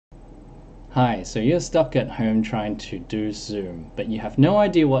Hi, so you're stuck at home trying to do Zoom, but you have no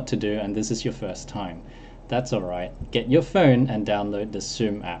idea what to do and this is your first time. That's alright, get your phone and download the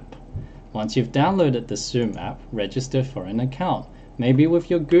Zoom app. Once you've downloaded the Zoom app, register for an account, maybe with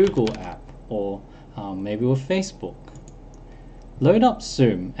your Google app or maybe with Facebook. Load up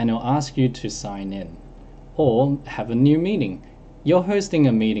Zoom and it'll ask you to sign in or have a new meeting. You're hosting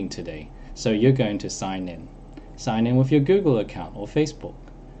a meeting today, so you're going to sign in. Sign in with your Google account or Facebook.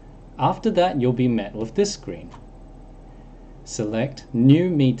 After that, you'll be met with this screen. Select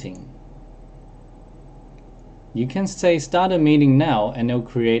New Meeting. You can say start a meeting now and it'll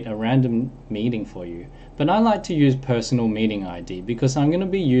create a random meeting for you. But I like to use personal meeting ID because I'm going to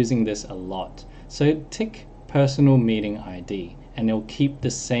be using this a lot. So tick personal meeting ID and it'll keep the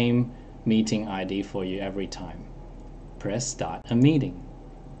same meeting ID for you every time. Press start a meeting.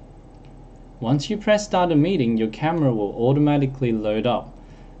 Once you press start a meeting, your camera will automatically load up.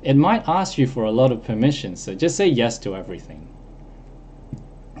 It might ask you for a lot of permissions, so just say yes to everything.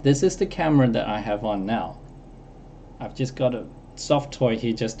 This is the camera that I have on now. I've just got a soft toy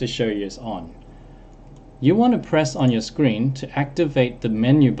here just to show you it's on. You want to press on your screen to activate the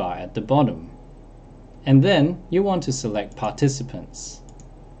menu bar at the bottom. And then you want to select Participants.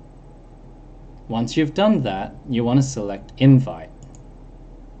 Once you've done that, you want to select Invite.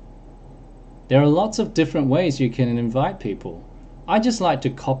 There are lots of different ways you can invite people. I just like to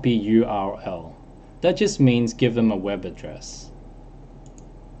copy URL. That just means give them a web address.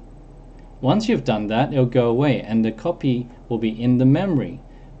 Once you've done that, it'll go away and the copy will be in the memory.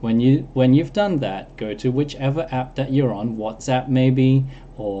 When you've done that, go to whichever app that you're on, WhatsApp maybe,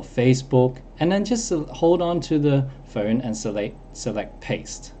 or Facebook, and then just hold on to the phone and select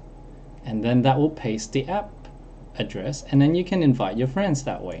Paste. And then that will paste the app address, and then you can invite your friends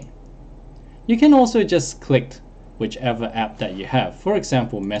that way. You can also just click whichever app that you have, for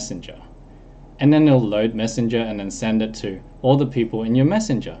example Messenger, and then it'll load Messenger and then send it to all the people in your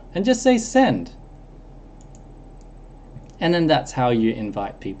Messenger and just say send, and then that's how you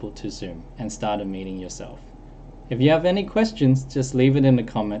invite people to Zoom and start a meeting yourself. If you have any questions, just leave it in the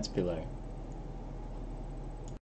comments below.